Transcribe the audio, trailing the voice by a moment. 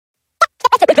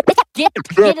We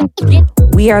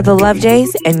are the Love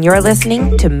Jays, and you're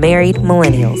listening to Married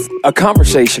Millennials. A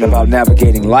conversation about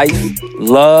navigating life,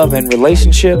 love, and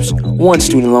relationships, one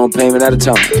student loan payment at a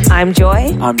time. I'm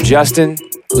Joy. I'm Justin.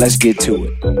 Let's get to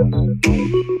it.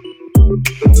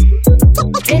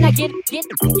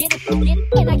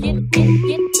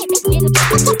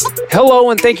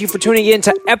 Hello, and thank you for tuning in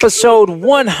to episode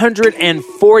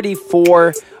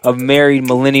 144 of Married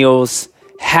Millennials.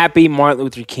 Happy Martin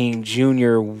Luther King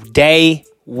Jr. Day,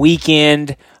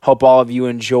 weekend. Hope all of you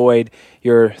enjoyed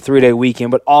your 3-day weekend,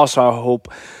 but also I hope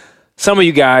some of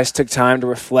you guys took time to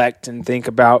reflect and think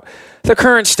about the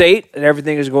current state that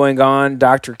everything is going on.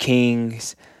 Dr.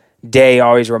 King's Day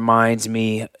always reminds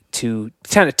me to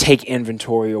kind of take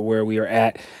inventory of where we are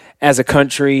at as a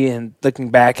country and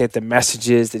looking back at the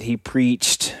messages that he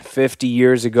preached 50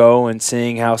 years ago and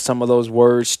seeing how some of those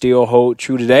words still hold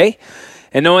true today.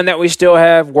 And knowing that we still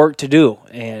have work to do.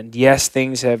 And yes,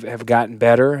 things have gotten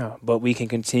better, but we can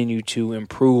continue to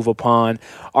improve upon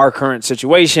our current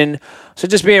situation. So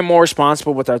just being more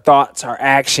responsible with our thoughts, our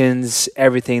actions,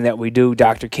 everything that we do.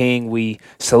 Dr. King, we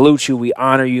salute you, we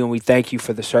honor you, and we thank you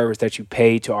for the service that you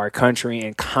pay to our country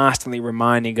and constantly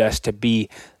reminding us to be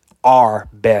our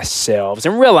best selves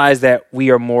and realize that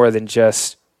we are more than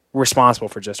just responsible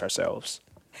for just ourselves.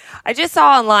 I just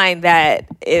saw online that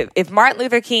if Martin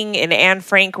Luther King and Anne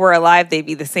Frank were alive, they'd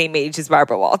be the same age as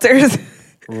Barbara Walters.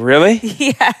 Really?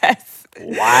 Yes.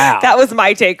 Wow. That was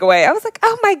my takeaway. I was like,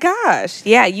 oh my gosh.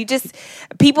 Yeah,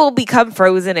 people become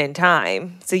frozen in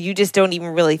time. So you just don't even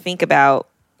really think about,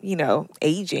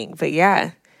 aging. But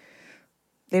yeah,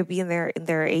 they'd be in their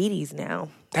 80s now.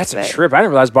 That's a trip. I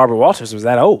didn't realize Barbara Walters was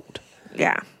that old.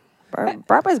 Yeah.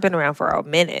 Barbara's been around for a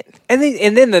minute. And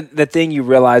then the thing you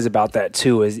realize about that,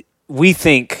 too, is we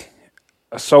think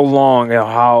so long,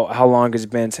 how long it's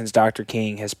been since Dr.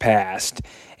 King has passed.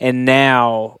 And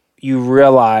now you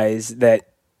realize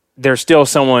that there's still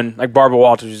someone, like Barbara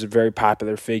Walters is a very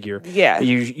popular figure. Yeah.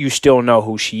 You still know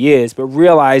who she is, but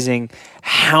realizing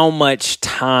how much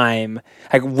time,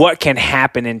 like what can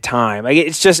happen in time. Like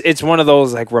it's one of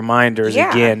those like reminders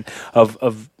again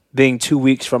of being 2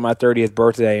 weeks from my 30th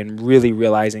birthday and really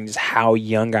realizing just how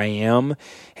young I am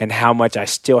and how much I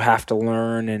still have to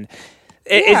learn and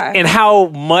how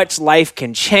much life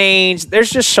can change. There's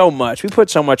just so much. We put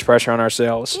so much pressure on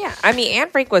ourselves. Yeah. I mean, Anne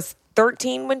Frank was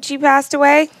 13 when she passed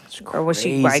away. Or was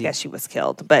she? Well, I guess she was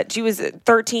killed. But she was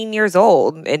 13 years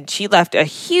old and she left a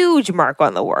huge mark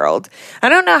on the world. I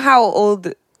don't know how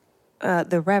old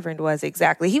the Reverend was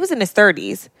exactly. He was in his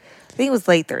 30s. I think it was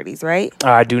late 30s, right?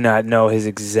 I do not know his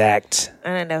exact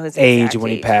age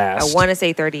when he passed. I want to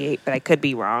say 38, but I could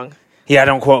be wrong. Yeah,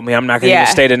 don't quote me. I'm not going to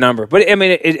even state a number. But I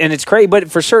mean, and it's great.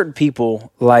 But for certain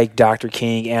people like Dr.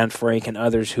 King, Anne Frank, and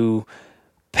others who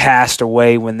passed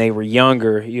away when they were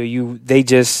younger, they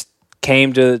just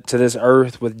came to this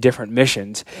earth with different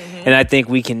missions. Mm-hmm. And I think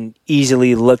we can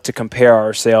easily look to compare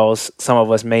ourselves. Some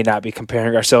of us may not be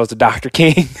comparing ourselves to Dr.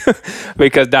 King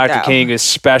because Dr. King is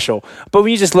special. But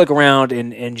when you just look around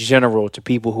in general to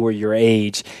people who are your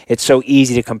age, it's so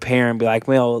easy to compare and be like,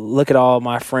 well, look at all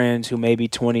my friends who may be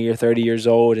 20 or 30 years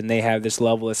old and they have this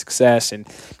level of success and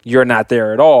you're not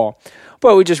there at all.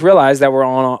 But we just realize that we're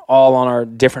all on our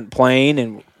different plane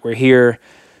and we're here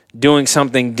doing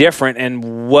something different,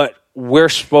 and what we're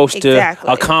supposed to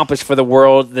accomplish for the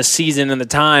world, the season and the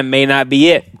time may not be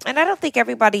it. And I don't think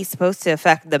everybody's supposed to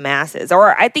affect the masses.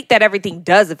 Or I think that everything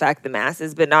does affect the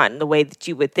masses, but not in the way that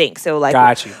you would think. So like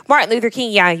Martin Luther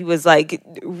King, he was like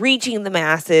reaching the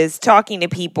masses, talking to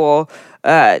people,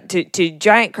 to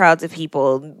giant crowds of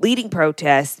people, leading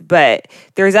protests. But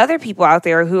there's other people out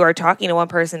there who are talking to one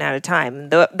person at a time.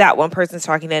 That one person's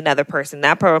talking to another person.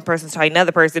 That one person's talking to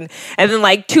another person. And then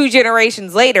like 2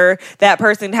 generations later, that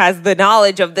person has the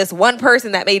knowledge of this one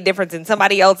person that made a difference in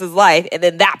somebody else's life. And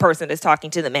then that person is talking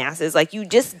to the masses. Like you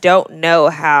just don't know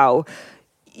how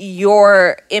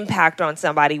your impact on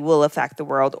somebody will affect the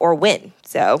world or when.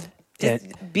 So just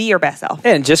be your best self.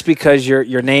 And just because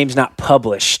your name's not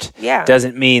published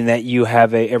doesn't mean that you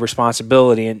have a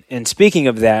responsibility. And speaking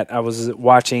of that, I was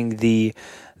watching the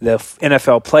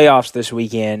NFL playoffs this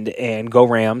weekend, and go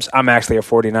Rams. I'm actually a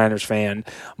 49ers fan,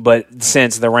 but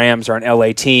since the Rams are an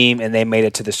LA team and they made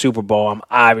it to the Super Bowl, I'm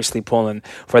obviously pulling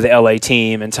for the LA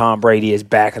team, and Tom Brady is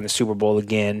back in the Super Bowl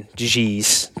again.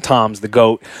 Jeez, Tom's the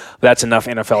GOAT. That's enough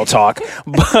NFL talk.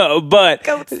 But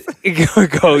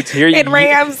Goats. Here, and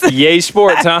Rams. Yay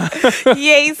sports, huh?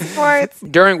 Yay sports.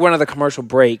 During one of the commercial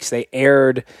breaks, they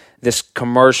aired this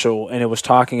commercial, and it was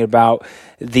talking about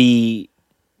the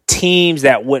teams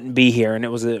that wouldn't be here, and it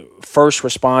was a first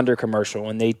responder commercial,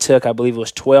 and they took, I believe it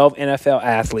was 12 NFL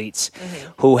athletes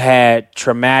who had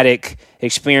traumatic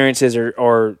experiences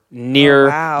or near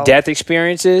death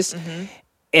experiences,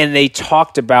 and they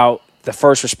talked about the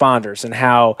first responders and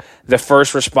how the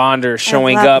first responders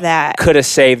showing up could have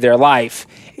saved their life.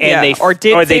 And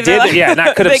they did. Yeah,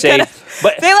 not could have saved.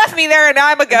 But they left me there, and now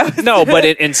I'm a ghost. No, but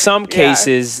in some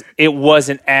cases, it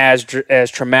wasn't as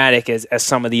traumatic as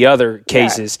some of the other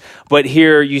cases. Yeah. But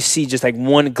here you see just like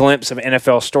one glimpse of an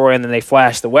NFL story, and then they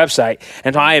flash the website.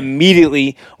 And so I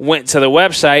immediately went to the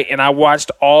website, and I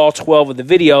watched all 12 of the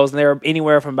videos, and they were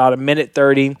anywhere from about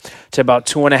 1:30 to about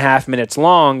 2.5 minutes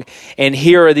long. And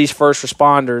here are these first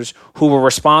responders who were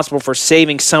responsible for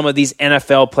saving some of these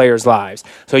NFL players' lives.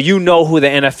 So you know who the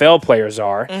NFL players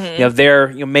are. They're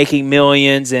making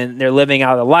millions and they're living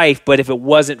out a life. But if it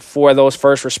wasn't for those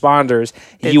first responders,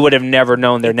 you would have never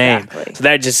known their name. So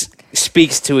that just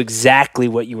speaks to exactly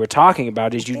what you were talking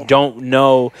about. Is you don't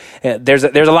know. There's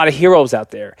a lot of heroes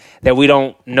out there that we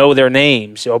don't know their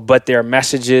names, but their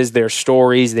messages, their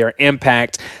stories, their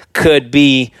impact could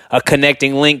be a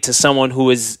connecting link to someone who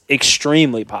is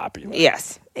extremely popular.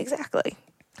 Yes, exactly.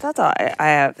 That's all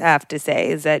I have to say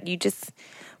is that you just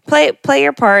play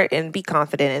your part and be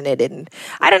confident in it. And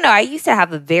I don't know, I used to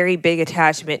have a very big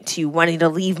attachment to wanting to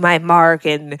leave my mark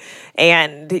and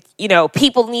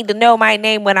people need to know my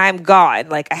name when I'm gone.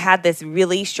 Like I had this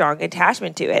really strong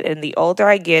attachment to it. And the older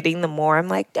I get, the more I'm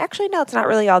like, actually, no, it's not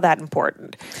really all that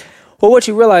important. Well, what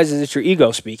you realize is it's your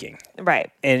ego speaking.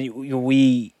 Right. And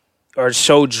we are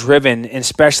so driven,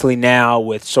 especially now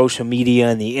with social media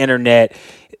and the internet.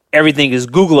 Everything is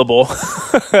Googleable.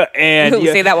 And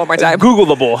say that one more time.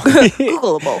 Googleable.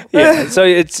 Googleable. Yeah. So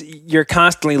you're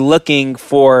constantly looking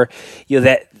for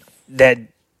that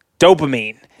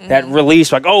dopamine, that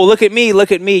release. Like, oh, look at me.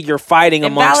 You're fighting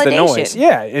amongst the noise.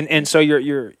 Yeah, and so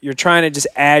you're trying to just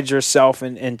add yourself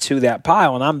into that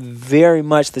pile. And I'm very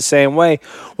much the same way.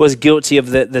 Was guilty of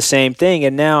the same thing,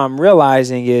 and now I'm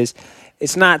realizing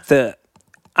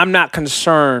I'm not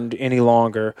concerned any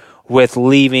longer with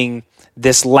leaving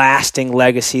this lasting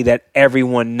legacy that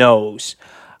everyone knows.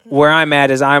 Where I'm at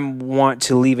is I want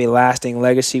to leave a lasting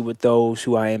legacy with those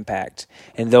who I impact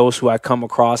and those who I come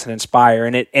across and inspire.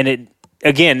 And it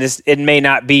again, it may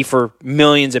not be for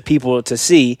millions of people to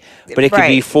see, but it could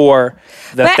be for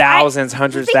the thousands,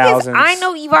 hundreds, thousands. I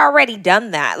know you've already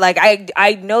done that. Like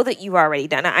I know that you've already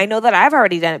done it. I know that I've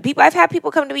already done it. I've had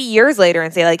people come to me years later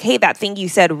and say like, "Hey, that thing you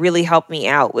said really helped me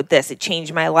out with this. It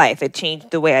changed my life. It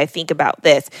changed the way I think about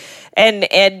this."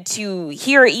 And to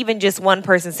hear even just one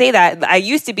person say that, I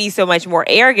used to be so much more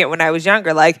arrogant when I was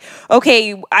younger. Like,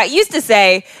 okay, I used to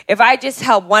say, if I just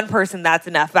help one person, that's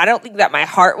enough. But I don't think that my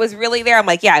heart was really there. I'm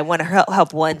like, yeah, I want to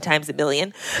help 1 times a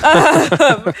million.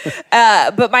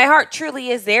 But my heart truly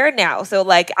is there now. So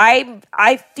like,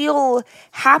 I feel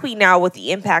happy now with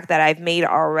the impact that I've made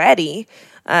already.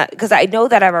 Because I know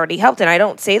that I've already helped, and I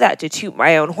don't say that to toot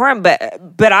my own horn,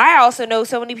 but I also know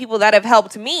so many people that have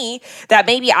helped me that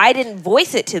maybe I didn't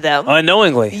voice it to them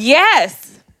unknowingly.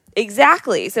 Yes,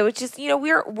 exactly. So it's just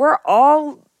we're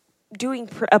all doing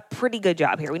a pretty good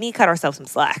job here. We need to cut ourselves some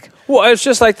slack. Well, it's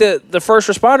just like the first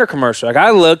responder commercial. Like I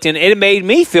looked and it made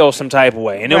me feel some type of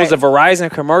way, and it was a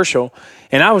Verizon commercial,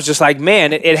 and I was just like,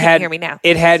 man, it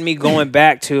had me going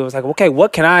back to. I was like, okay,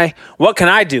 what can I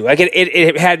do? Like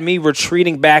it had me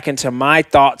retreating back into my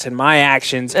thoughts and my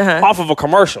actions off of a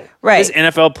commercial. Right, these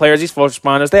NFL players, these first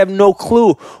responders, they have no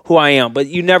clue who I am, but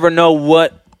you never know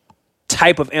what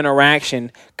type of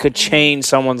interaction could change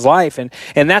someone's life, and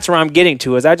that's where I'm getting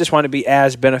to. Is I just want to be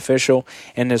as beneficial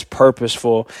and as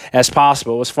purposeful as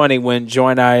possible. It was funny when Joy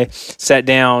and I sat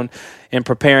down in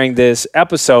preparing this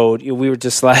episode. We were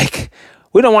just like,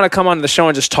 we don't want to come on the show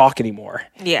and just talk anymore.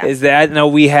 Yeah. Is that, I know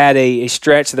we had a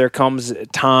stretch. There comes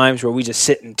times where we just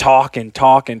sit and talk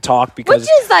because. Which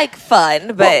is like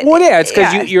fun, but. Well, yeah, it's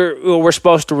because we're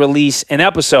supposed to release an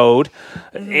episode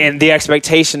and the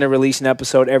expectation to release an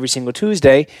episode every single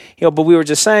Tuesday, but we were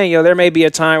just saying, there may be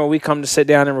a time where we come to sit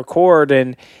down and record,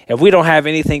 and if we don't have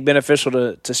anything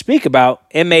beneficial to speak about,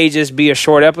 it may just be a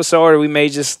short episode, or we may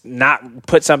just not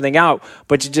put something out,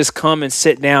 but you just come and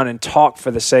sit down and talk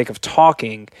for the sake of talking.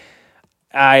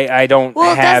 I don't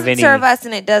have any. It doesn't serve us,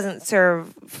 and it doesn't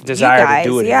serve desire you guys, to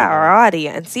do it. Yeah, our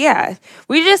audience. Yeah,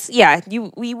 we just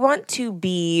we want to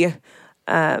be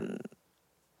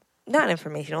not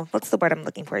informational. What's the word I'm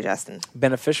looking for, Justin?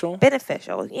 Beneficial.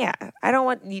 Yeah, I don't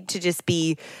want you to just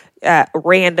be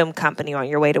random company on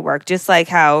your way to work. Just like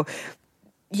how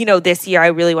this year I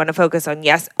really want to focus on,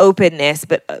 yes, openness,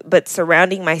 but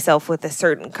surrounding myself with a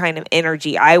certain kind of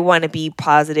energy. I want to be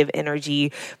positive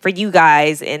energy for you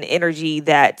guys and energy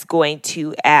that's going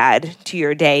to add to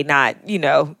your day, not,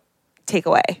 take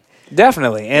away.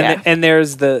 Definitely. And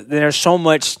there's so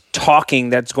much talking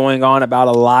that's going on about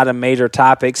a lot of major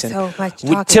topics and so much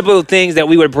talking. Typical things that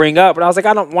we would bring up. But I was like,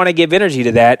 I don't want to give energy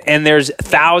to that. And there's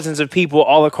thousands of people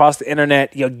all across the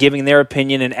internet, giving their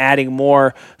opinion and adding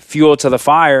more fuel to the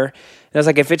fire. And I was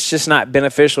like, if it's just not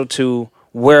beneficial to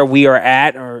where we are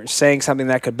at or saying something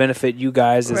that could benefit you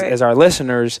guys as our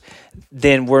listeners,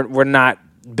 then we're not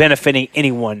benefiting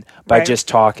anyone by just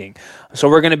talking. So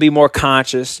we're going to be more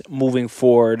conscious moving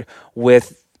forward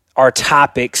with our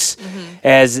topics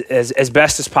as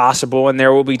best as possible. And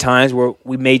there will be times where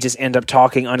we may just end up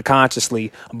talking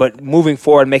unconsciously, but moving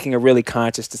forward, making a really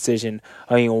conscious decision,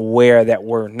 aware that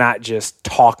we're not just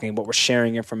talking, but we're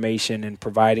sharing information and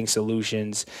providing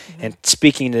solutions and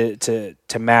speaking to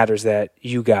matters that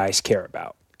you guys care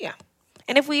about. Yeah.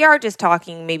 And if we are just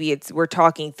talking, maybe we're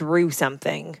talking through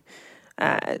something,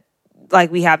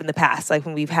 like we have in the past, like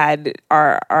when we've had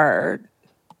our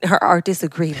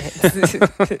disagreements,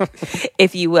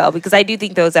 if you will, because I do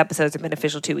think those episodes are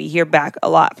beneficial too. We hear back a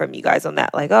lot from you guys on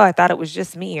that, like, oh, I thought it was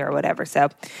just me or whatever. So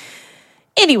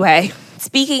anyway,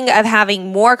 speaking of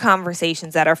having more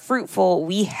conversations that are fruitful,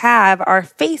 we have our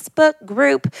Facebook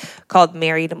group called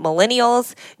Married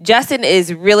Millennials. Justin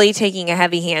is really taking a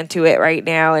heavy hand to it right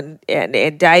now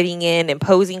and diving in and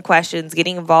posing questions,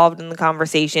 getting involved in the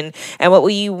conversation. And what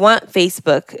we want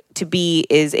Facebook to be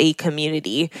is a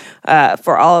community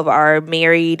for all of our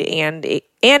married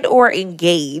and or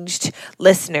engaged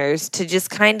listeners to just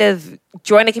kind of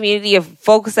join a community of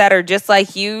folks that are just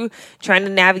like you, trying to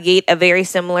navigate a very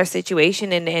similar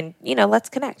situation and let's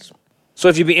connect. So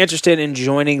if you'd be interested in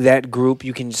joining that group,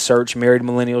 you can search Married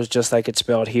Millennials just like it's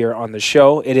spelled here on the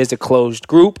show. It is a closed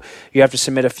group. You have to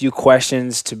submit a few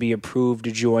questions to be approved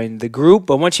to join the group.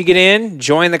 But once you get in,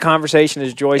 join the conversation.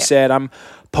 As Joy said, I'm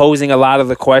posing a lot of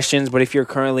the questions. But if you're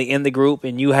currently in the group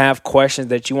and you have questions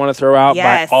that you want to throw out,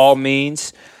 by all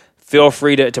means, feel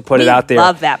free to put it out there. We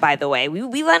love that, by the way.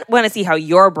 We want to see how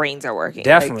your brains are working.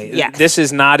 Definitely. This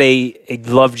is not a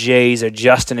Love Jays or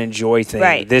Justin and Joy thing.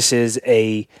 Right. This is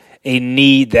a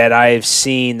need that I have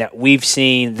seen, that we've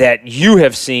seen, that you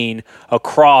have seen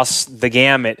across the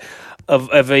gamut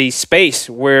of a space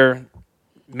where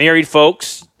married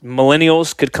folks,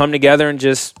 millennials, could come together and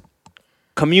just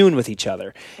commune with each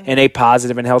other in a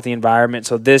positive and healthy environment.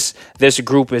 So this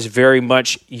group is very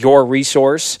much your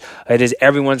resource. It is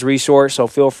everyone's resource. So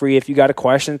feel free, if you got a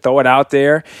question, throw it out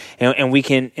there and we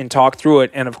can talk through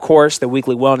it. And of course, the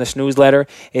weekly wellness newsletter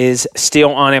is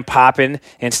still on and popping.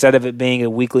 Instead of it being a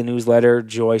weekly newsletter,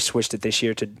 Joy switched it this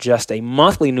year to just a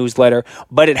monthly newsletter,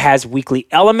 but it has weekly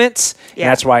elements. Yeah.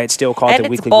 And that's why it's still called the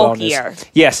weekly bulkier. Wellness.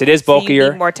 Yes, it is bulkier. So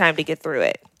you need more time to get through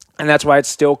it. And that's why it's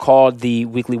still called the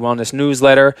Weekly Wellness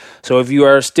Newsletter. So if you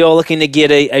are still looking to get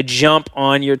a jump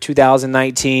on your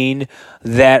 2019,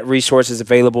 that resource is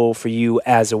available for you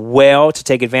as well to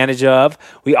take advantage of.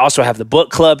 We also have the book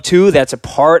club too. That's a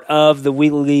part of the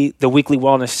weekly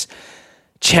Wellness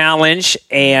Challenge.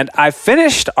 And I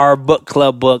finished our book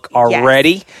club book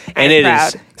already. Yes, and it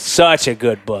is such a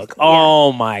good book. Yeah.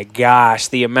 Oh my gosh.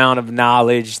 The amount of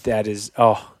knowledge that is,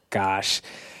 oh gosh.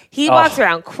 He walks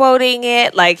around quoting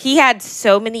it. Like, he had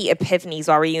so many epiphanies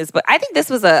while reading this book. I think this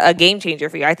was a game changer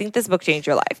for you. I think this book changed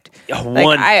your life.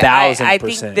 1,000%. I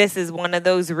think this is one of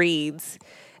those reads.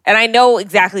 And I know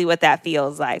exactly what that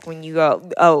feels like when you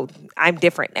go, oh, I'm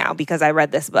different now because I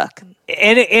read this book.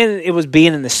 And it was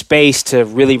being in the space to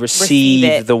really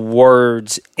receive the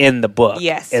words in the book.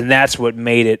 Yes. And that's what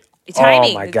made it.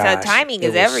 Timing. Oh my gosh. Timing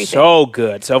is everything. So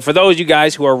good. So for those of you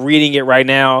guys who are reading it right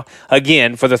now,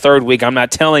 again, for the third week, I'm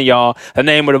not telling y'all the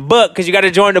name of the book because you got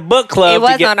to join the book club. It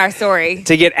was on our story.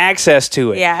 To get access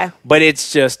to it. Yeah. But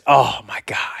it's just, oh my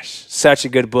gosh, such a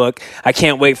good book. I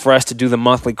can't wait for us to do the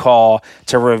monthly call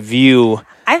to review.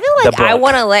 I feel like I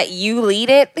want to let you lead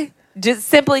it. Just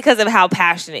simply because of how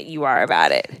passionate you are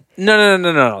about it.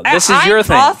 No. This is your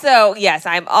thing.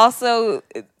 I'm also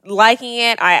liking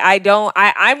it.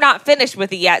 I'm not finished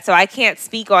with it yet, so I can't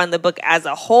speak on the book as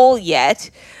a whole yet.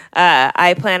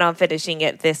 I plan on finishing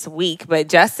it this week. But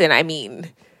Justin, I mean,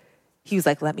 he was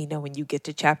like, let me know when you get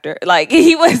to chapter. Like,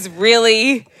 he was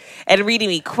really, and reading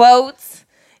me quotes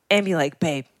and be like,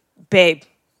 babe,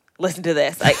 listen to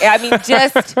this. Like, I mean,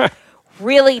 just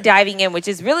really diving in, which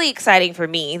is really exciting for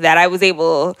me that I was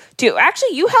able to.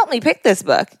 Actually, you helped me pick this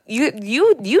book.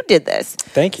 You did this.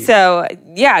 Thank you. So,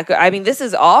 yeah, I mean, this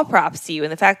is all props to you.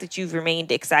 And the fact that you've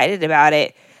remained excited about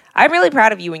it, I'm really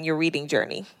proud of you in your reading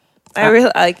journey. I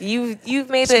really like you've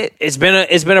made it. It's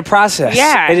been a process.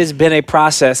 Yeah, it has been a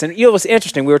process. And what's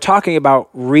interesting? We were talking about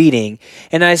reading,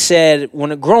 and I said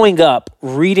growing up,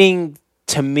 reading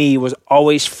to me was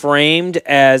always framed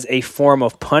as a form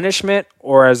of punishment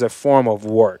or as a form of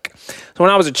work. So when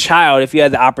I was a child, if you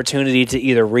had the opportunity to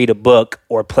either read a book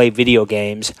or play video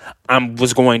games, I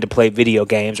was going to play video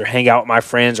games or hang out with my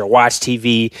friends or watch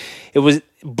TV. It was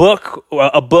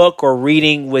a book or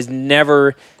reading was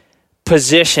never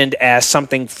positioned as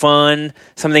something fun,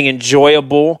 something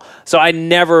enjoyable. So I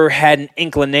never had an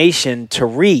inclination to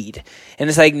read. And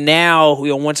it's like now,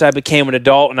 once I became an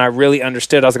adult and I really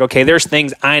understood, I was like, okay, there's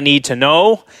things I need to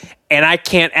know, and I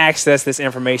can't access this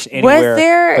information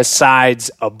anywhere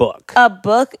besides a book. A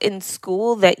book in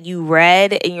school that you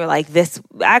read and you're like, this,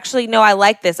 actually, no, I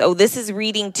like this. Oh, this is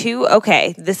reading too?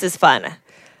 Okay, this is fun.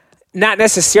 Not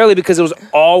necessarily, because it was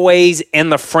always in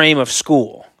the frame of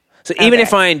school. So even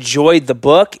if I enjoyed the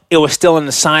book, it was still an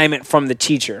assignment from the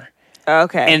teacher.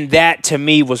 Okay. And that to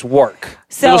me was work.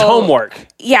 So, it was homework.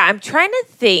 Yeah, I'm trying to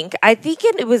think. I think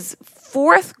it was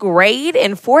fourth grade.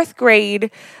 In fourth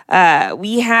grade,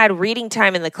 we had reading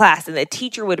time in the class, and the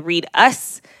teacher would read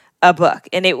us a book,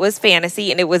 and it was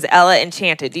fantasy, and it was Ella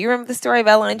Enchanted. Do you remember the story of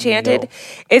Ella Enchanted? No.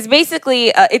 It's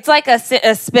basically, it's like a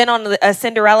spin on a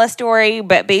Cinderella story,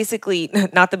 but basically,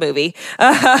 not the movie.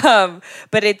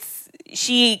 But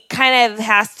she kind of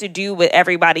has to do what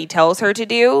everybody tells her to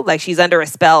do. Like she's under a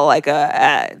spell, like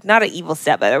not an evil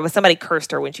stepmother, but somebody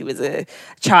cursed her when she was a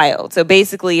child. So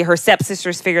basically her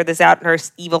stepsisters figure this out and her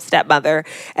evil stepmother,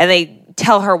 and they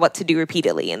tell her what to do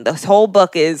repeatedly. And this whole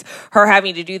book is her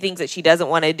having to do things that she doesn't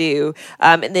want to do.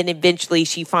 And then eventually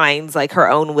she finds like her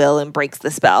own will and breaks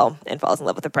the spell and falls in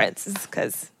love with the prince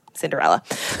because Cinderella.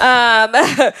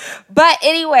 But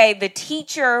anyway, the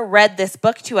teacher read this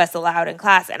book to us aloud in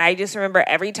class, and I just remember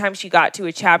every time she got to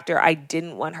a chapter, I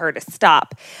didn't want her to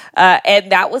stop.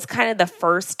 And that was kind of the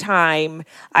first time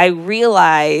I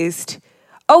realized,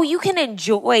 oh, you can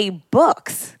enjoy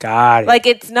books. Got it. Like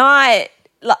it's not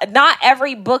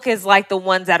every book is like the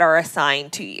ones that are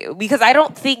assigned to you, because I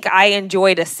don't think I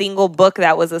enjoyed a single book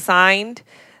that was assigned.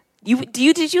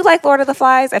 Did you like Lord of the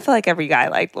Flies? I feel like every guy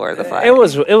liked Lord of the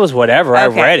Flies. It was whatever. Okay. I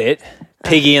read it.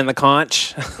 Piggy and the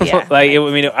Conch. Yeah. But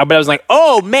I was like,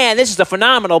 oh man, this is a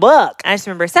phenomenal book. I just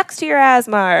remember sucks to your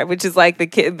asthma, which is like the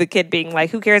kid being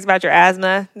like, who cares about your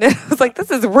asthma? I was like,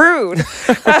 this is rude.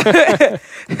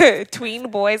 Tween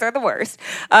boys are the worst.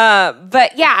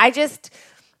 But yeah,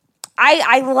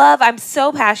 I'm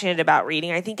so passionate about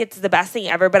reading. I think it's the best thing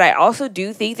ever, but I also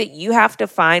do think that you have to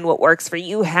find what works for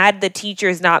you. Had the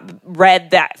teachers not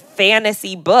read that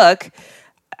fantasy book,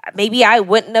 maybe I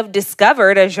wouldn't have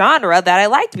discovered a genre that I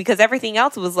liked, because everything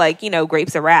else was like,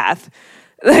 Grapes of Wrath.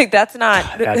 Like that's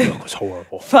not that book was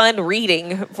horrible. Fun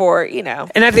reading for, And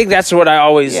I think that's what I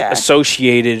always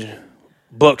associated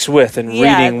books with and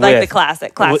reading like with. The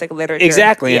classic literature.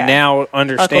 Exactly. Yeah. And now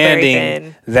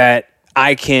understanding that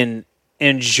I can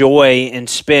enjoy and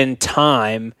spend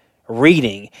time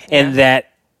reading, and that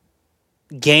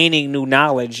gaining new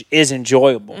knowledge is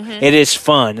enjoyable. Mm-hmm. It is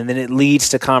fun, and then it leads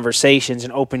to conversations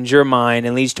and opens your mind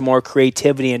and leads to more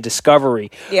creativity and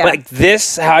discovery. Yeah. Like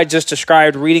this, how I just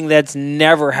described reading, that's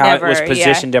never how it was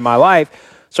positioned in my life.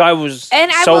 So I was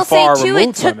and I will say too,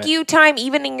 it took you time,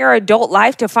 even in your adult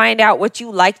life, to find out what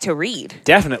you like to read.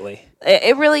 Definitely.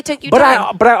 It really took you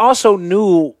time. But I also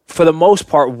knew, for the most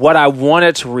part, what I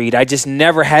wanted to read. I just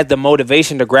never had the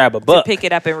motivation to grab a book. To pick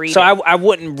it up and read it. I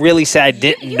wouldn't really say I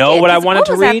didn't know what I wanted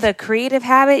to read. Was that the creative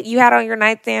habit you had on your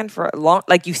nightstand for a long...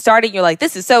 Like, you started, you're like,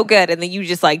 this is so good, and then you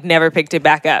just, like, never picked it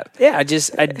back up. Yeah,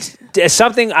 it's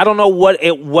something, I don't know what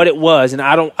it was, and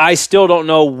I still don't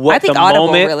know what the moment... I think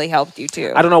Audible really helped you,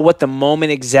 too. I don't know what the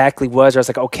moment exactly was. I was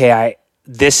like, okay,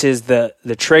 this is the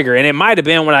trigger. And it might have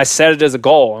been when I set it as a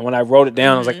goal. And when I wrote it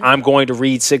down, I was like, I'm going to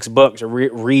read 6 books or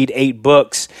read 8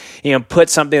 books. Put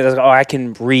something that's like, I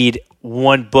can read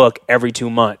 1 book every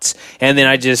 2 months. And then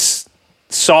I just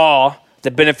saw the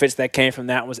benefits that came from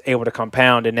that and was able to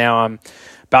compound. And now I'm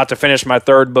about to finish my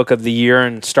 3rd book of the year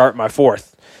and start my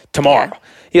 4th tomorrow.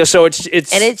 Yeah. So it's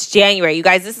and it's January, you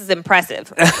guys. This is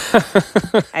impressive.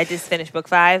 I just finished book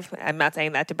 5. I'm not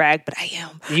saying that to brag, but I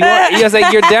am.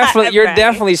 You're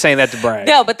definitely saying that to brag.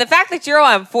 No, but the fact that you're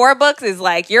on 4 books is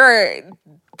like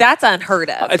that's unheard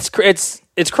of. It's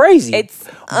crazy. It's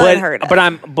unheard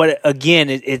of. But again,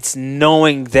 it's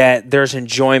knowing that there's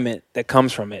enjoyment that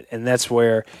comes from it, and that's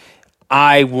where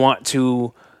I want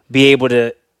to be able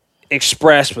to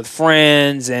express with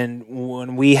friends, and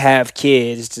when we have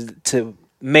kids to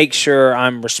make sure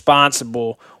I'm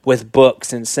responsible with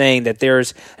books and saying that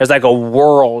there's like a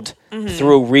world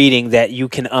through reading that you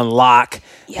can unlock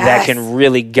that can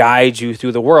really guide you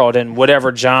through the world and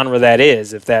whatever genre that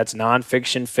is, if that's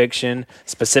nonfiction, fiction,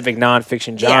 specific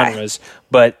nonfiction genres,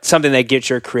 but something that gets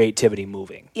your creativity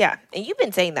moving. Yeah, and you've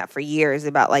been saying that for years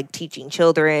about like teaching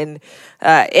children,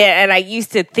 and I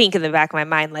used to think in the back of my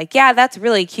mind like, yeah, that's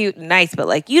really cute and nice, but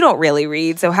like you don't really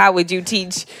read, so how would you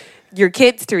teach your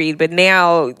kids to read? But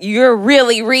now you're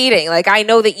really reading. Like I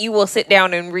know that you will sit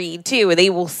down and read too, and they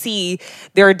will see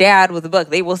their dad with a book.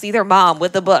 They will see their mom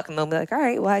with a book, and they'll be like, "All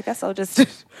right, well, I guess I'll just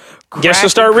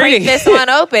start reading this one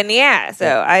open." Yeah.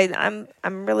 So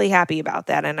I'm really happy about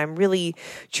that, and I'm really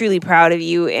truly proud of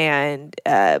you. And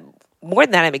more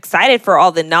than that, I'm excited for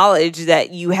all the knowledge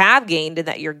that you have gained and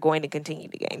that you're going to continue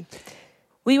to gain.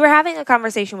 We were having a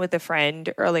conversation with a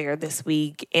friend earlier this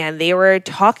week, and they were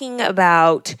talking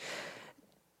about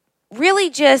really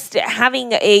just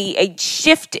having a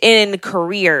shift in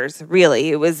careers, really.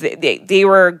 It was they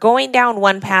were going down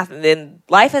one path, and then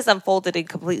life has unfolded in a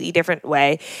completely different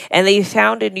way, and they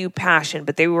found a new passion,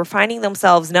 but they were finding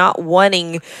themselves not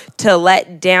wanting to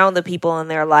let down the people in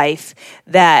their life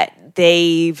that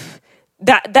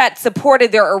that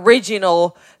supported their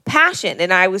original passion.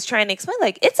 And I was trying to explain,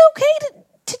 like, it's okay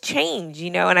to change,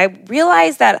 and I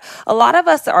realized that a lot of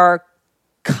us are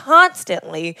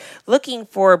constantly looking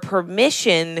for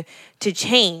permission to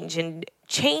change, and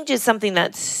change is something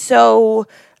that's so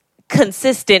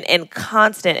consistent and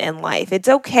constant in life. It's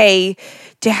okay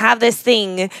to have this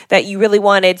thing that you really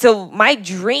wanted. So my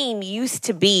dream used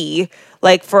to be,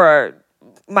 like, for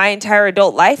my entire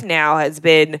adult life now has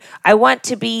been, I want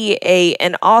to be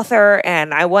an author,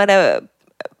 and I want to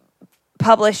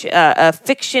publish a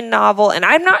fiction novel, and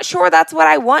I'm not sure that's what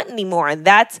I want anymore, and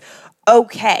that's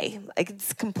okay. Like,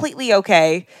 it's completely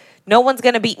okay. No one's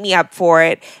going to beat me up for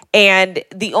it, and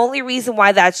the only reason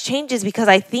why that's changed is because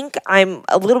I think I'm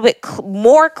a little bit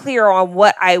more clear on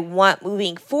what I want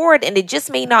moving forward, and it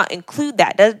just may not include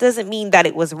that. That doesn't mean that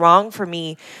it was wrong for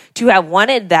me to have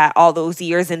wanted that all those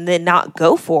years and then not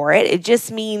go for it. It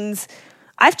just means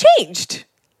I've changed.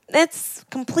 It's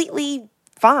completely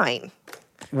fine.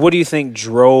 What do you think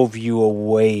drove you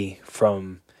away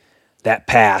from that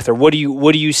path, or what do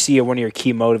you see as one of your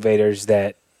key motivators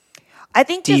that I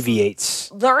think deviates?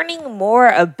 Just learning more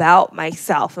about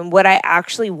myself and what I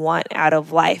actually want out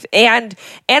of life, and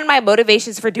my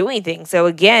motivations for doing things. So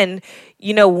again,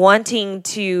 wanting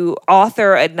to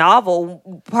author a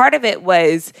novel, part of it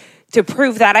was to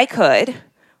prove that I could,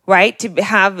 right? To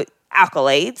have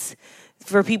accolades,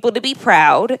 for people to be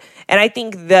proud. And I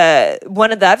think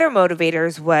one of the other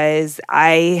motivators was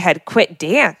I had quit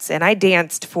dance, and I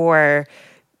danced for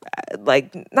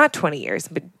like not 20 years,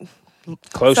 but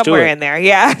close somewhere to it. In there.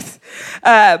 Yeah.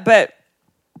 But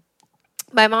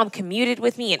my mom commuted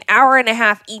with me an hour and a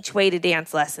half each way to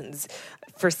dance lessons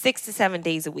for 6 to 7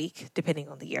 days a week, depending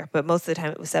on the year. But most of the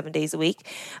time it was 7 days a week.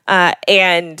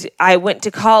 And I went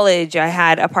to college. I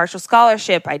had a partial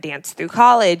scholarship. I danced through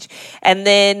college. And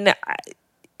then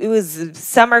it was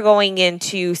summer going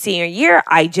into senior year.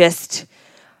 I just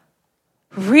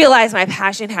realized my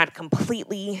passion had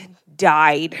completely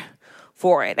died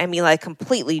for it. I mean, like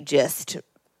completely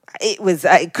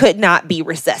it could not be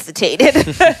resuscitated.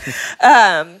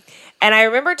 And I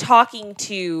remember talking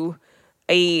to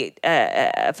a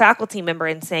faculty member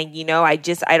and saying, I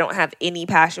don't have any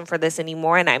passion for this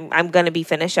anymore, and I'm going to be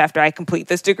finished after I complete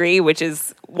this degree, which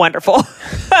is wonderful.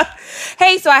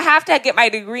 Hey, so I have to get my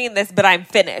degree in this, but I'm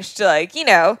finished. Like,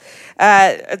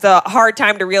 it's a hard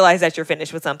time to realize that you're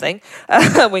finished with something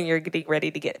when you're getting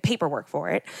ready to get paperwork for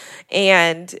it.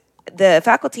 And the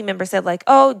faculty member said, like,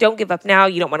 oh, don't give up now.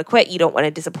 You don't want to quit. You don't want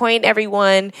to disappoint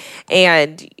everyone.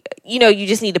 And, you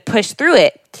just need to push through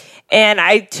it. And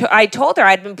I told her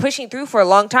I'd been pushing through for a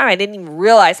long time. I didn't even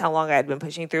realize how long I had been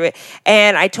pushing through it.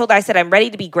 And I said, I'm ready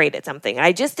to be great at something.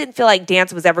 I just didn't feel like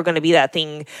dance was ever going to be that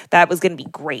thing that I was going to be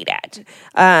great at.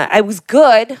 I was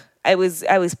good. I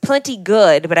was plenty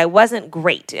good, but I wasn't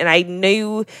great. And I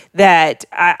knew that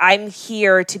I'm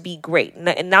here to be great.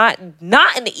 And not in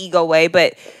an ego way,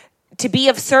 but to be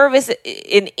of service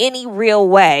in any real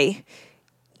way.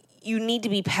 You need to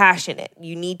be passionate.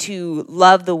 You need to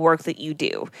love the work that you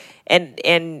do.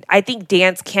 And I think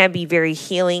dance can be very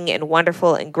healing and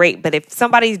wonderful and great, but if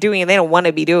somebody's doing it, they don't want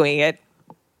to be doing it,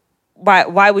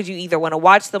 why would you either want to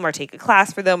watch them or take a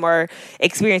class for them or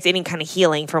experience any kind of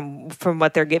healing from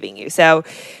what they're giving you? So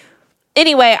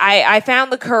anyway, I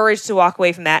found the courage to walk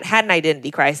away from that, had an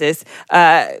identity crisis,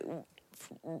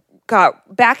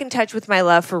 got back in touch with my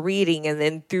love for reading. And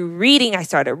then through reading, I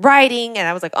started writing. And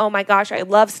I was like, oh my gosh, I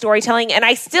love storytelling. And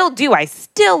I still do. I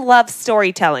still love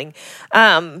storytelling.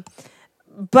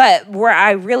 But where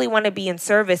I really want to be in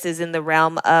service is in the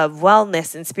realm of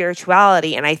wellness and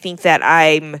spirituality. And I think that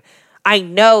I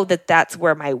know that that's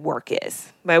where my work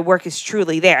is. My work is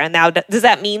truly there. And now, does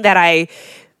that mean that I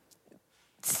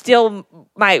still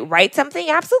might write something?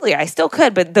 Absolutely. I still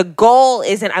could. But the goal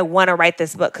isn't I want to write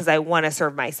this book because I want to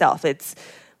serve myself. It's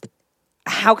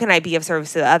how can I be of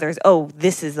service to others? Oh,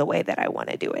 this is the way that I want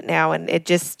to do it now. And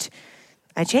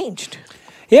I changed.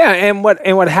 Yeah, and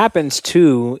what happens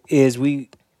too is we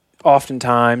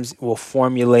oftentimes will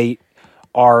formulate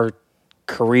our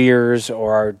careers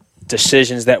or our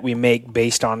decisions that we make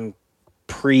based on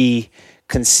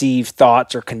preconceived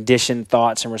thoughts or conditioned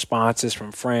thoughts and responses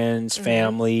from friends,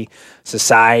 family,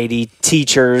 society,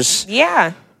 teachers.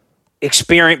 Yeah.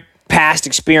 Past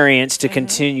experience to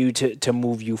continue to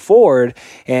move you forward,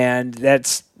 and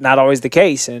that's not always the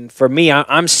case. And for me,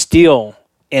 I'm still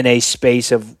in a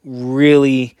space of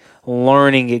really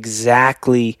learning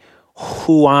exactly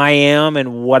who I am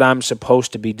and what I'm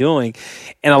supposed to be doing.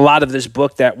 And a lot of this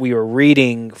book that we were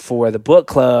reading for the book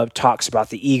club talks about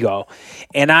the ego.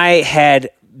 And I had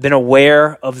been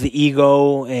aware of the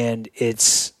ego and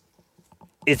its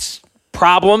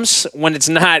problems when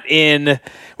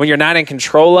you're not in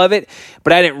control of it,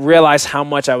 but I didn't realize how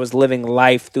much I was living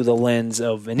life through the lens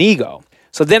of an ego.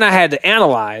 So then I had to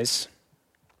analyze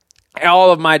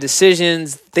all of my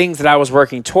decisions, things that I was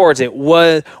working towards.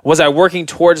 Was I working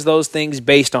towards those things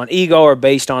based on ego or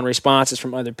based on responses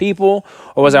from other people?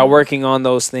 Or was I working on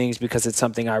those things because it's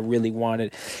something I really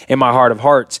wanted in my heart of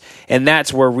hearts? And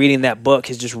that's where reading that book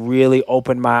has just really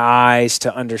opened my eyes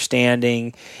to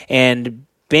understanding and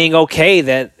being okay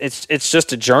that it's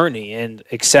just a journey, and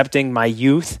accepting my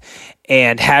youth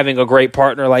and having a great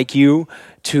partner like you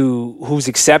who's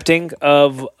accepting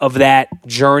of that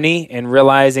journey and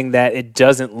realizing that it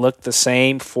doesn't look the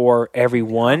same for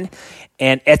everyone,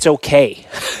 and it's okay.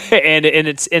 and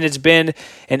it's been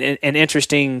an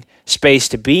interesting space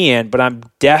to be in, but I'm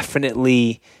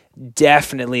definitely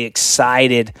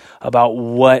excited about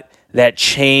what that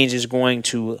change is going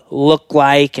to look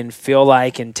like and feel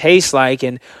like and taste like.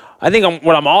 And I think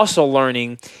what I'm also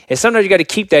learning is sometimes you got to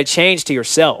keep that change to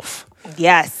yourself.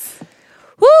 Yes.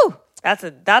 Woo! That's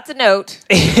a note.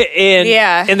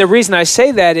 And the reason I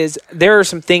say that is there are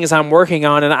some things I'm working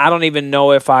on, and I don't even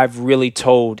know if I've really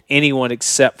told anyone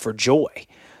except for Joy,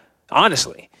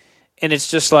 honestly. And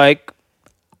it's just like,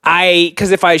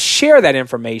 because if I share that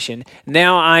information,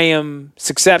 now I am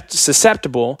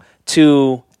susceptible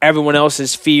to everyone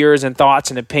else's fears and thoughts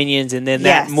and opinions, and then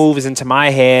that moves into my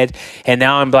head, and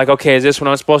now I'm like, okay, is this what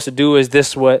I'm supposed to do? Is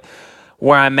this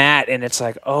where I'm at? And it's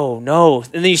like, oh no.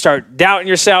 And then you start doubting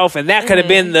yourself, and that could have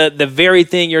been the very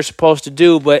thing you're supposed to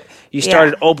do, but you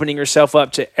started opening yourself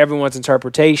up to everyone's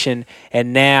interpretation,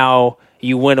 and now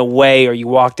you went away or you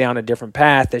walked down a different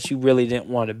path that you really didn't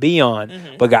want to be on,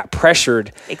 but got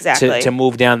pressured to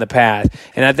move down the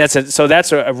path. And that's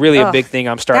a really big thing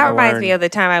I'm starting to learn. That reminds me of the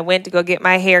time I went to go get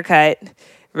my hair cut.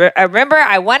 I remember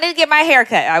I wanted to get my hair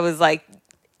cut. I was like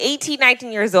 18,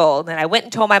 19 years old, and I went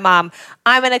and told my mom,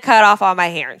 I'm going to cut off all my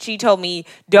hair. And she told me,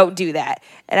 don't do that.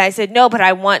 And I said, no, but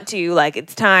I want to. Like,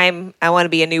 it's time. I want to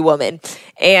be a new woman.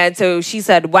 And so she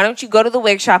said, why don't you go to the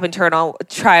wig shop and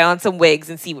try on some wigs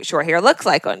and see what short hair looks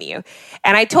like on you?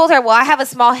 And I told her, well, I have a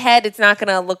small head. It's not going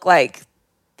to look like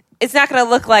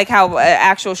how an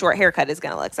actual short haircut is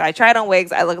going to look. So I tried on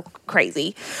wigs. I look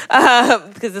crazy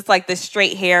because it's like this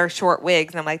straight hair, short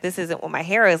wigs. And I'm like, this isn't what my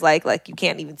hair is like. Like, you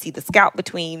can't even see the scalp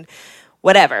between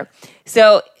whatever.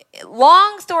 So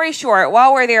long story short,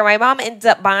 while we're there, my mom ends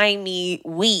up buying me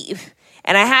weave.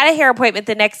 And I had a hair appointment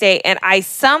the next day, and I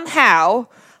somehow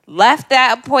left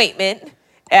that appointment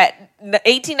at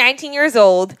 18, 19 years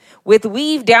old with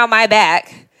weave down my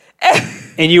back.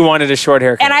 And you wanted a short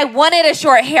haircut. And I wanted a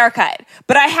short haircut.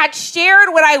 But I had shared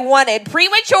what I wanted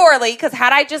prematurely, because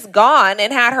had I just gone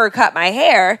and had her cut my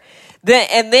hair,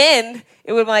 then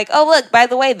it would be like, oh, look, by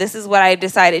the way, this is what I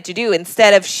decided to do.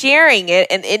 Instead of sharing it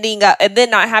and ending up and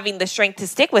then not having the strength to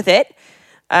stick with it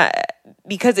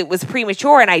because it was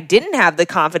premature and I didn't have the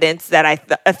confidence that I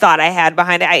thought I had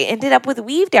behind it, I ended up with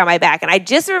weave down my back. And I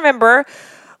just remember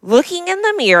looking in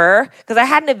the mirror, because I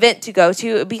had an event to go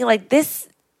to, being like, this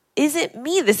isn't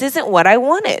me. This isn't what I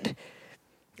wanted.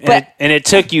 And it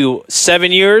took you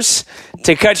 7 years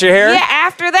to cut your hair? Yeah,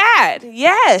 after that.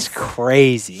 Yes. It's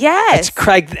crazy. Yes.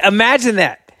 Imagine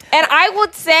that. And I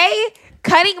would say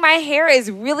cutting my hair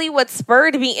is really what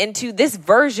spurred me into this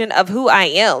version of who I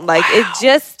am. Like, It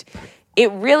just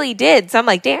it really did. So I'm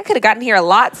like, dang, I could have gotten here a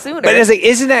lot sooner. But it's like,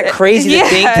 isn't that crazy to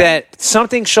think that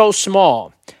something so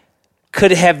small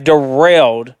could have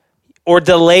derailed or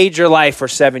delayed your life for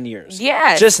 7 years?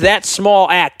 Yeah. Just that small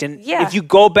act. And if you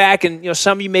go back and,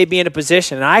 some of you may be in a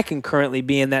position, and I can currently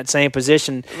be in that same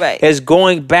position, as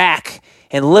going back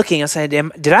and looking and saying,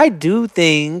 did I do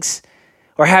things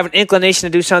or have an inclination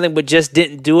to do something but just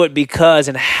didn't do it because,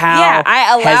 and how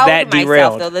I allowed has that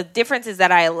derailed? myself, though. The difference is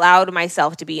that I allowed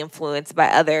myself to be influenced by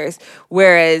others,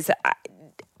 whereas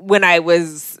when I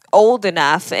was old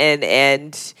enough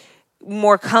and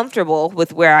more comfortable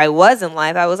with where I was in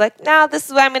life, I was like, no, this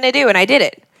is what I'm going to do. And I did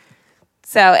it.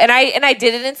 So, and I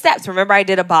did it in steps. Remember, I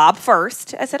did a bob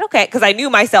first. I said, okay, because I knew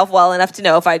myself well enough to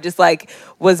know if I just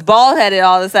was bald headed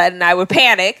all of a sudden, I would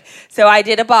panic. So I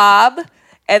did a bob,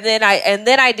 and then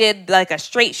I did a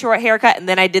straight short haircut, and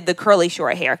then I did the curly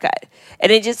short haircut.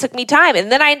 And it just took me time.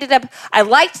 And then I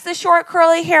liked the short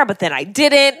curly hair, but then I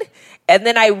didn't. And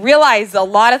then I realized a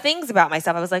lot of things about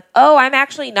myself. I was like, oh, I'm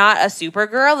actually not a super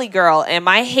girly girl. And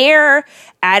my hair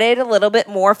added a little bit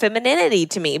more femininity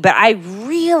to me. But I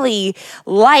really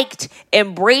liked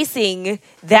embracing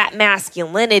that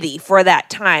masculinity for that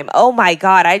time. Oh, my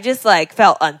God. I just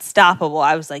felt unstoppable.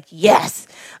 I was like, yes.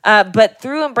 But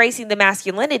through embracing the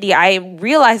masculinity, I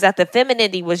realized that the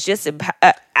femininity was just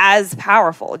as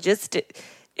powerful, just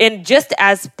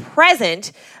as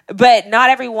present, but not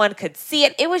everyone could see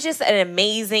it. It was just an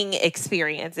amazing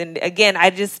experience. And again,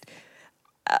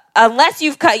 unless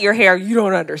you've cut your hair, you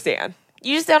don't understand.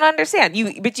 You just don't understand.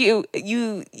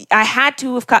 I had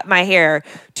to have cut my hair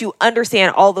to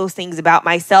understand all those things about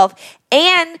myself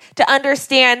and to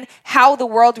understand how the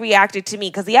world reacted to me.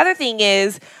 Because the other thing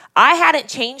is, I hadn't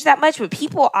changed that much, but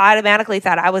people automatically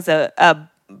thought I was a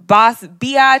boss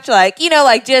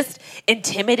biatch, just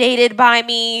intimidated by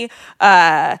me,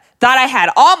 thought I had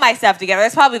all my stuff together.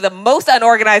 That's probably the most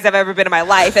unorganized I've ever been in my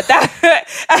life at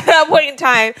that point in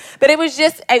time. But it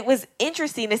was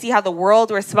interesting to see how the world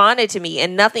responded to me,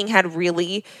 and nothing had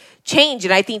really changed.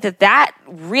 And I think that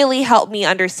really helped me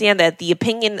understand that the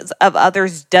opinions of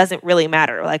others doesn't really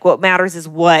matter. What matters is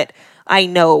what I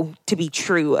know to be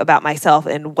true about myself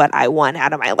and what I want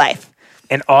out of my life.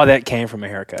 And all that came from a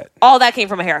haircut. All that came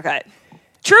from a haircut.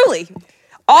 Truly.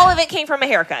 All of it came from a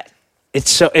haircut.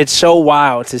 It's so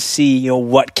wild to see,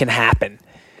 what can happen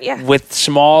with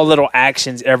small little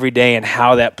actions every day and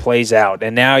how that plays out.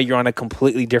 And now you're on a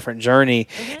completely different journey.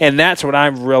 Mm-hmm. And that's what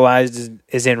I've realized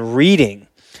is in reading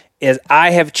is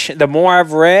the more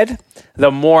I've read,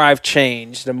 the more I've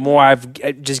changed, the more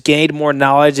I've just gained more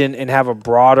knowledge and have a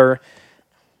broader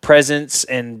presence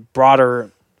and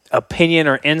broader opinion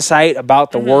or insight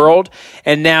about the world.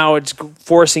 And now it's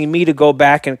forcing me to go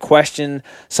back and question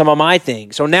some of my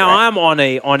things. So now I'm on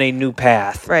a new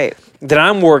path that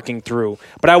I'm working through,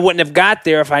 but I wouldn't have got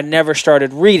there if I never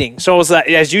started reading. So it's like,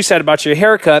 as you said about your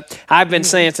haircut, I've been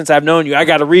saying since I've known you, I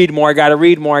got to read more. I got to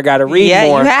read more. I got to read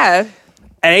more. Yeah, you have.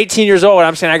 At 18 years old,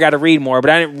 I'm saying I got to read more, but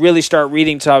I didn't really start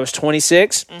reading until I was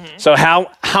 26. Mm-hmm. So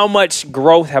how much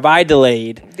growth have I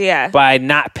delayed by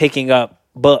not picking up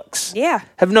books? Yeah.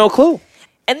 Have no clue.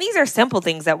 And these are simple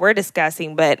things that we're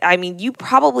discussing, but I mean, you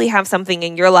probably have something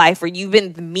in your life where you've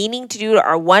been meaning to do it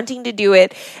or wanting to do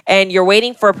it, and you're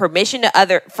waiting for permission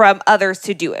from others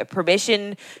to do it,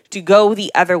 permission to go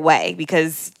the other way,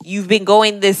 because you've been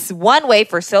going this one way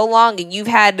for so long and you've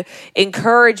had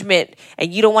encouragement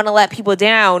and you don't want to let people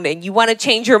down and you want to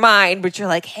change your mind, but you're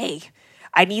like, hey,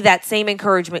 I need that same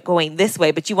encouragement going this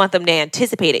way, but you want them to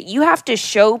anticipate it. You have to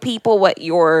show people what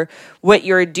you're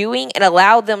doing and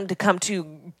allow them to come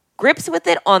to grips with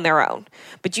it on their own.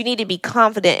 But you need to be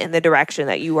confident in the direction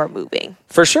that you are moving.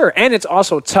 For sure. And it's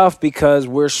also tough because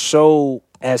we're so,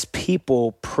 as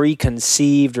people,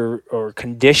 preconceived or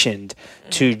conditioned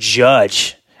to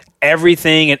judge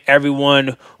everything and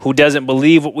everyone who doesn't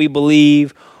believe what we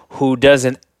believe, who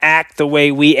doesn't act the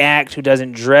way we act, who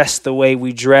doesn't dress the way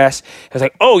we dress. It's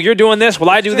like, oh, you're doing this, well,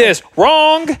 I do this.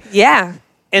 Wrong. Yeah.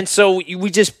 And so we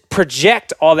just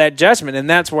project all that judgment. And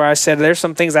that's where I said there's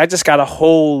some things I just got to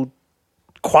hold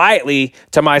quietly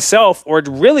to myself, or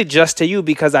really just to you,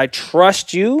 because I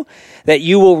trust you that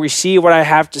you will receive what I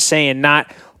have to say and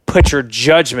not put your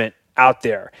judgment out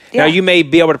there. Yeah. Now, you may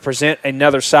be able to present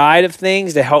another side of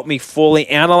things to help me fully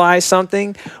analyze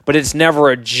something, but it's never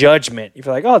a judgment. You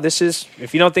feel like, oh,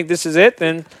 if you don't think this is it,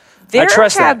 then I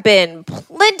trust that. There have been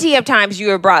plenty of times you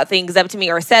have brought things up to me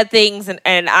or said things,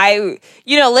 and I,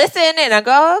 listen, and I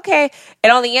go, oh, okay.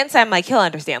 And on the inside, I'm like, he'll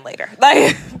understand later.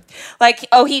 Like,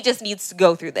 oh, he just needs to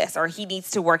go through this, or he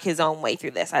needs to work his own way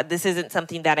through this. This isn't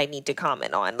something that I need to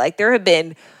comment on. Like, there have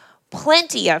been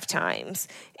plenty of times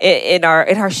in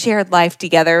our shared life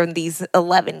together in these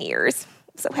 11 years.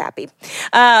 I'm so happy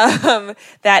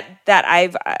that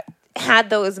I've had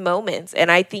those moments. And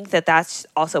I think that that's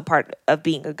also part of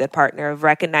being a good partner, of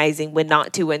recognizing when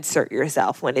not to insert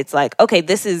yourself, when it's like, okay,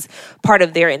 this is part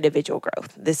of their individual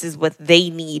growth. This is what they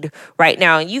need right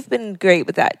now. And you've been great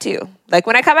with that too. Like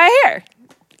when I cut my hair,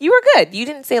 you were good. You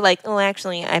didn't say like, oh,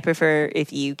 actually, I prefer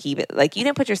if you keep it. Like, you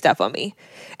didn't put your stuff on me.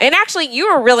 And actually,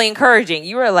 you were really encouraging.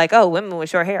 You were like, oh, women with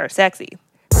short hair are sexy.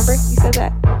 Remember? You said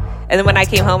that. And then when I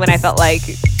came home and I felt like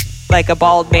a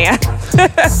bald man,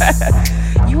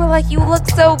 you were like, you look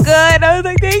so good. I was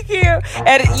like, thank you.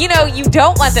 And you know, you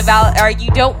don't want you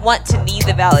don't want to need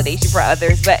the validation for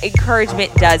others, but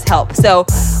encouragement does help. So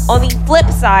on the flip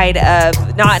side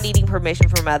of not needing permission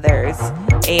from others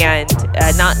and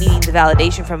not needing the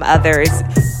validation from others,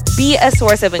 be a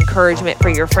source of encouragement for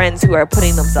your friends who are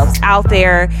putting themselves out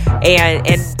there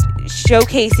and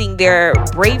showcasing their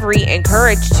bravery and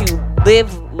courage to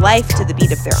live life to the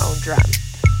beat of their own drum.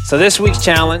 So this week's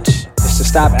challenge is to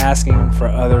stop asking for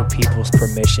other people's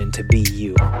permission to be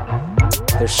you.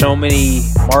 There's so many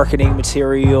marketing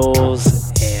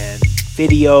materials and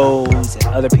videos and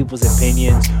other people's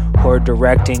opinions who are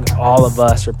directing all of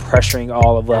us or pressuring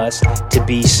all of us to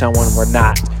be someone we're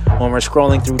not. When we're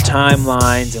scrolling through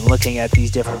timelines and looking at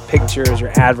these different pictures or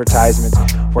advertisements,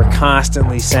 we're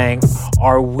constantly saying,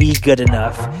 are we good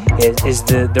enough? Is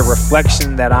the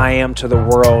reflection that I am to the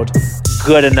world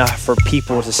good enough for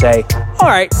people to say, all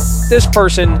right, this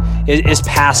person is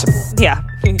passable? Yeah,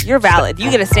 you're valid.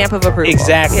 You get a stamp of approval.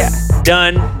 Exactly. Yeah.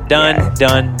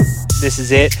 Done. This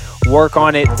is it. Work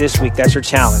on it this week. That's your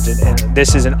challenge. And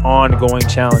this is an ongoing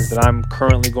challenge that I'm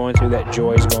currently going through, that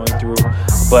Joy is going through.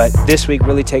 But this week,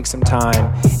 really take some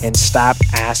time and stop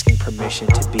asking permission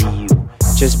to be you.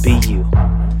 Just be you.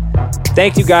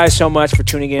 Thank you guys so much for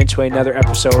tuning in to another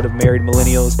episode of Married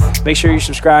Millennials. Make sure you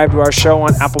subscribe to our show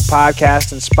on Apple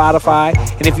Podcasts and Spotify.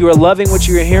 And if you are loving what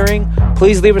you are hearing,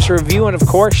 please leave us a review and, of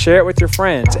course, share it with your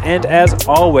friends. And as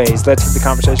always, let's keep the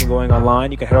conversation going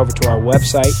online. You can head over to our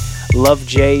website,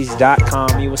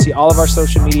 lovejays.com. You will see all of our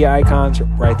social media icons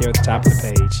right there at the top of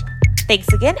the page.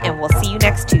 Thanks again, and we'll see you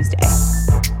next Tuesday.